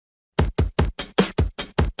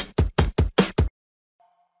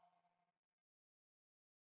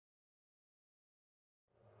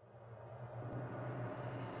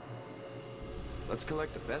Let's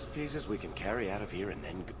collect the best pieces we can carry out of here and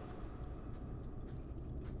then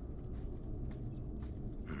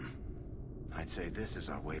go. I'd say this is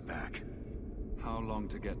our way back. How long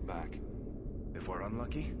to get back? If we're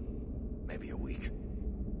unlucky, maybe a week.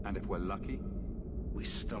 And if we're lucky? We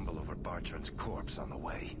stumble over Bartran's corpse on the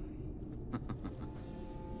way.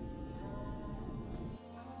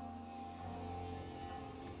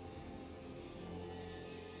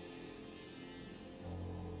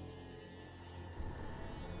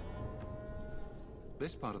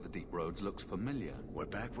 This part of the deep roads looks familiar. We're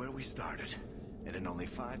back where we started. And in only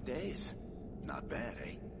 5 days. Not bad,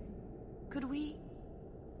 eh? Could we...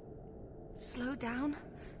 slow down?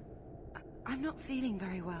 I'm not feeling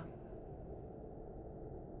very well.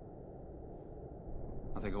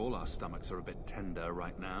 I think all our stomachs are a bit tender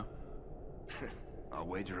right now. I'll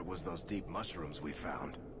wager it was those deep mushrooms we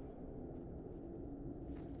found.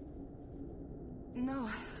 No.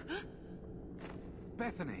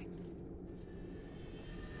 Bethany!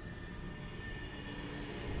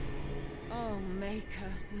 Oh,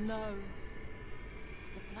 Maker, no. It's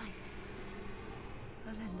the blight, isn't it?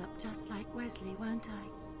 I'll end up just like Wesley, won't I?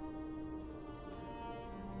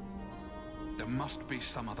 There must be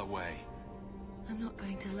some other way. I'm not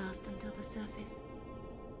going to last until the surface.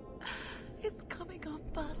 It's coming on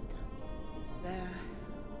faster. There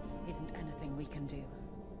isn't anything we can do.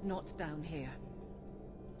 Not down here.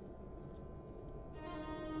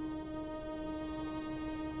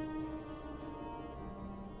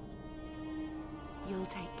 You'll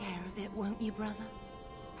take care of it, won't you, brother?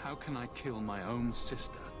 How can I kill my own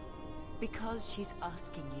sister? Because she's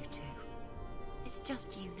asking you to. It's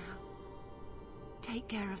just you now. Take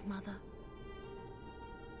care of Mother.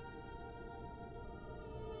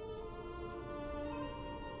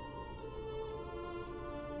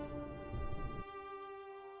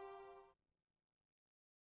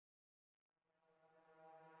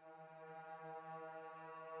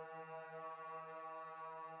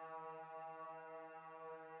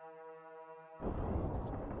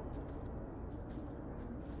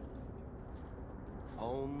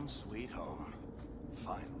 Home, sweet home.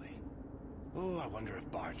 Finally. Oh, I wonder if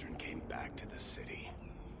Bartran came back to the city.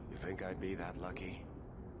 You think I'd be that lucky?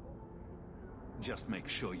 Just make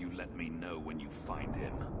sure you let me know when you find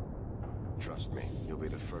him. Trust me, you'll be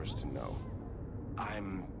the first to know.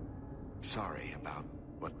 I'm sorry about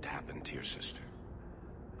what happened to your sister.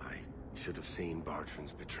 I should have seen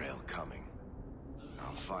Bartran's betrayal coming.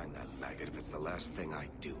 I'll find that maggot if it's the last thing I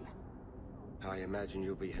do. I imagine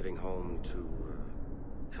you'll be heading home to,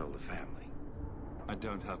 tell the family. I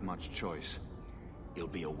don't have much choice. You'll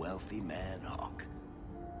be a wealthy man, Hawk.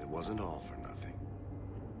 It wasn't all for nothing.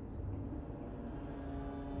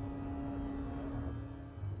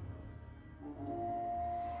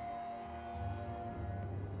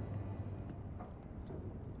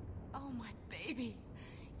 Oh, my baby.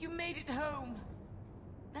 You made it home.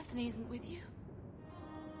 Bethany isn't with you?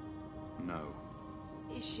 No.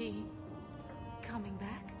 Is she coming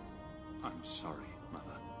back? I'm sorry, Mother.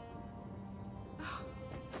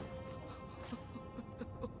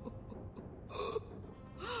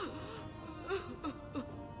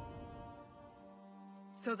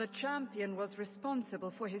 So the champion was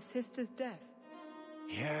responsible for his sister's death?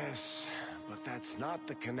 Yes, but that's not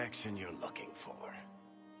the connection you're looking for.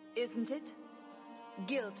 Isn't it?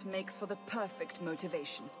 Guilt makes for the perfect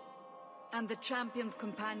motivation. And the champion's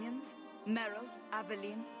companions? Merrill,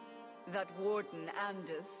 Aveline, that warden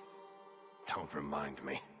Anders. Don't remind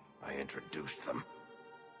me. I introduced them.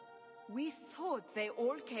 We thought they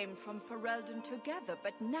all came from Ferelden together,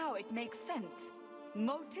 but now it makes sense.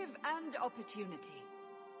 Motive and opportunity.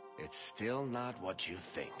 It's still not what you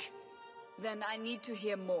think. Then I need to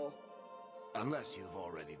hear more. Unless you've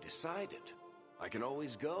already decided. I can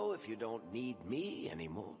always go if you don't need me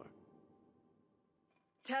anymore.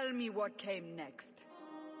 Tell me what came next.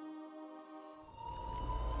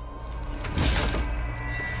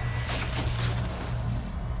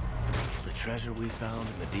 The treasure we found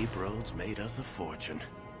in the deep roads made us a fortune.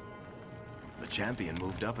 The champion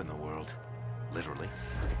moved up in the world. Literally.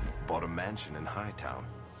 Bought a mansion in Hightown.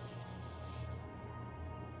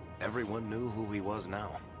 Everyone knew who he was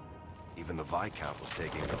now. Even the Viscount was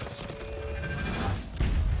taking notice.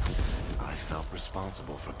 I felt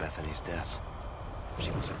responsible for Bethany's death.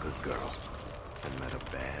 She was a good girl, and met a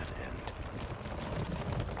bad end.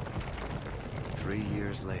 3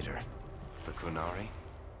 years later, the Qunari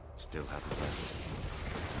still hadn't left.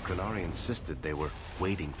 The Qunari insisted they were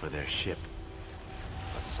waiting for their ship.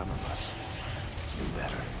 But some of us knew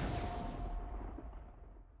better.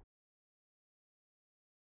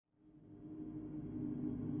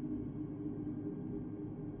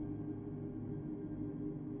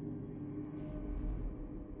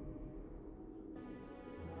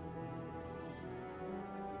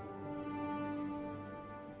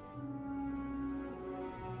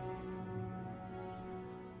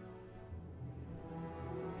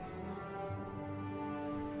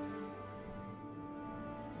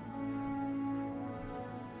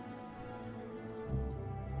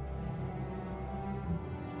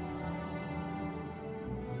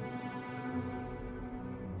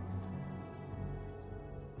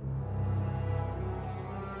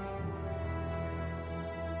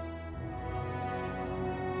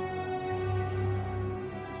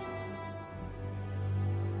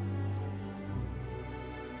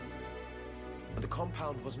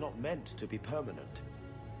 compound was not meant to be permanent.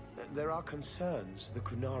 There are concerns the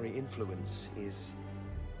Qunari influence is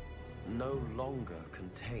no longer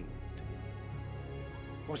contained.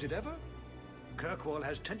 Was it ever? Kirkwall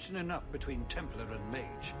has tension enough between Templar and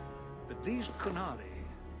Mage. But these Qunari,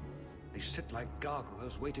 they sit like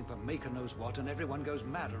gargoyles waiting for Maker knows what, and everyone goes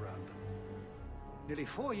mad around them. Nearly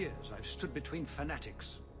 4 years I've stood between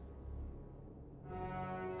fanatics.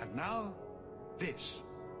 And now, this.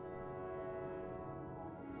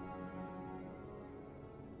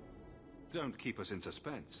 Don't keep us in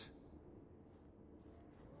suspense.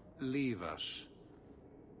 Leave us.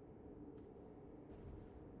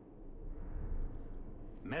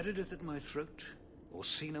 Meredith at my throat,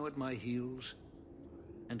 Orsino at my heels,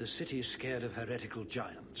 and a city scared of heretical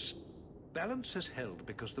giants. Balance has held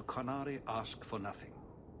because the Qunari ask for nothing.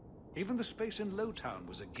 Even the space in Lowtown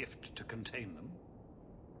was a gift to contain them.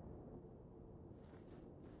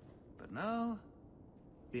 But now,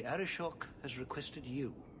 the Arishok has requested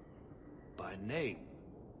you. By name.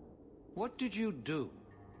 What did you do?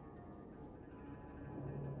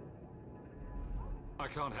 I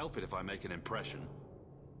can't help it if I make an impression.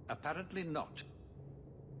 Apparently not.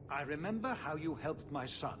 I remember how you helped my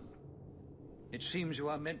son. It seems you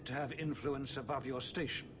are meant to have influence above your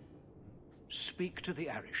station. Speak to the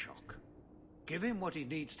Arishok. Give him what he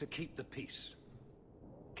needs to keep the peace.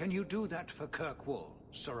 Can you do that for Kirkwall,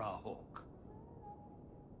 Sarah Hawk?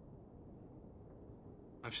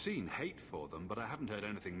 I've seen hate for them, but I haven't heard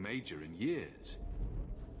anything major in years.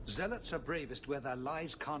 Zealots are bravest where their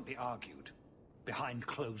lies can't be argued, behind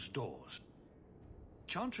closed doors.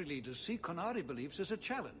 Chantry leaders see Qunari beliefs as a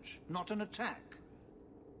challenge, not an attack.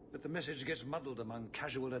 But the message gets muddled among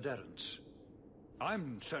casual adherents.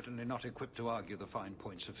 I'm certainly not equipped to argue the fine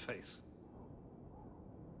points of faith.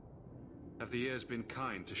 Have the years been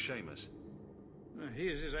kind to Seamus? He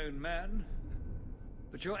is his own man.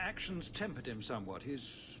 But your actions tempered him somewhat. He's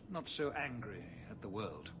not so angry at the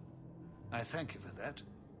world. I thank you for that.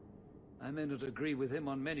 I may not agree with him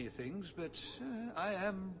on many things, but I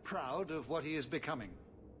am proud of what he is becoming.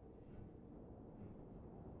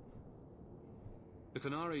 The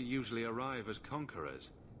Qunari usually arrive as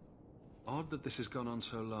conquerors. Odd that this has gone on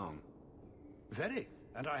so long. Very,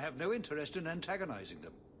 and I have no interest in antagonizing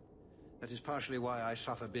them. That is partially why I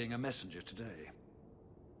suffer being a messenger today.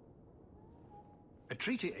 A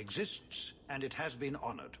treaty exists, and it has been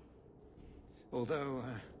honored. Although...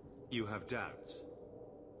 You have doubts?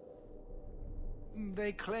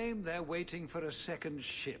 They claim they're waiting for a second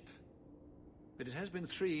ship. But it has been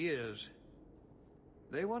 3 years.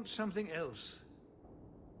 They want something else.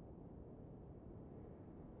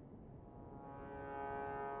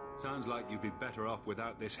 Sounds like you'd be better off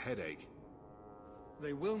without this headache.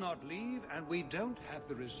 They will not leave, and we don't have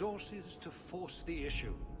the resources to force the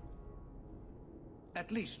issue. At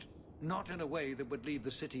least, not in a way that would leave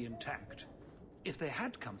the city intact. If they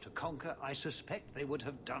had come to conquer, I suspect they would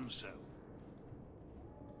have done so.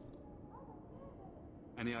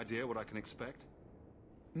 Any idea what I can expect?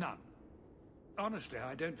 None. Honestly,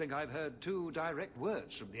 I don't think I've heard 2 direct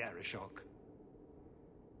words from the Arishok.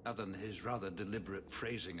 Other than his rather deliberate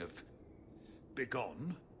phrasing of,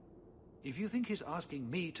 "Begone." If you think his asking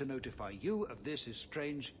me to notify you of this is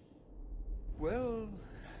strange, well,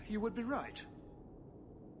 you would be right.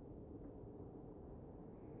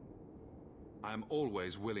 I am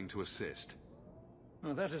always willing to assist.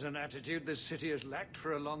 Well, that is an attitude this city has lacked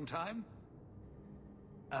for a long time.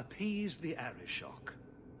 Appease the Arishok.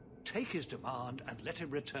 Take his demand and let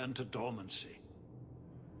him return to dormancy.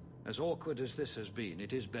 As awkward as this has been,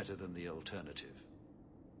 it is better than the alternative.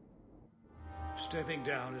 Stepping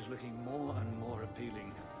down is looking more and more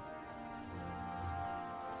appealing.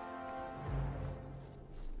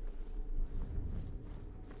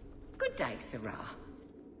 Good day, Sarah.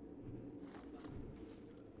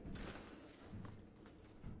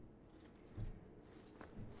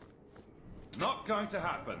 Not going to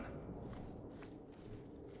happen.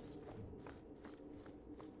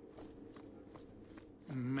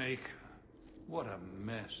 Make. What a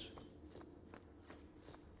mess.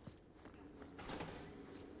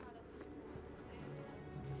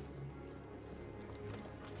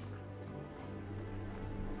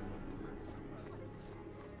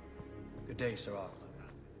 Good day, Sarah.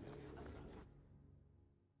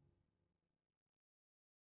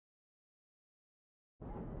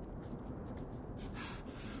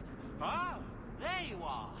 Oh, there you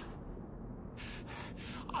are.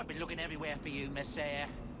 I've been looking everywhere for you, Messiah.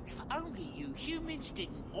 If only you humans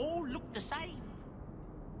didn't all look the same.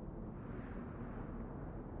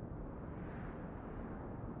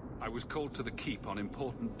 I was called to the keep on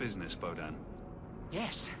important business, Bodan.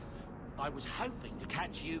 Yes, I was hoping to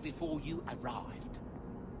catch you before you arrived.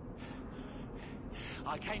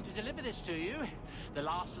 I came to deliver this to you, the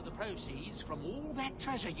last of the proceeds from all that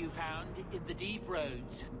treasure you found in the deep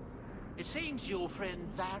roads. It seems your friend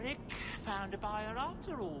Varric found a buyer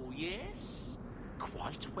after all, yes?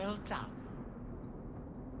 Quite well done.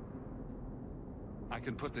 I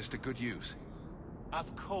can put this to good use.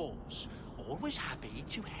 Of course. Always happy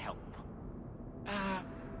to help.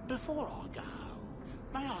 Before I go,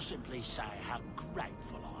 may I simply say how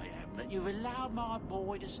grateful I am that you've allowed my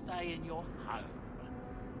boy to stay in your home.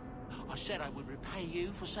 I said I would repay you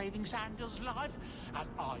for saving Sandel's life, and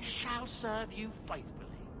I shall serve you faithfully.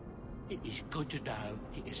 It is good to know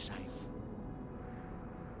he is safe.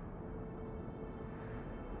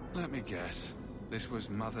 Let me guess. This was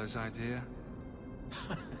Mother's idea?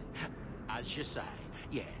 As you say,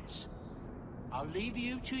 yes. I'll leave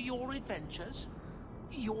you to your adventures.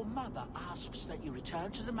 Your mother asks that you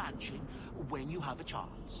return to the mansion when you have a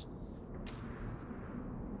chance.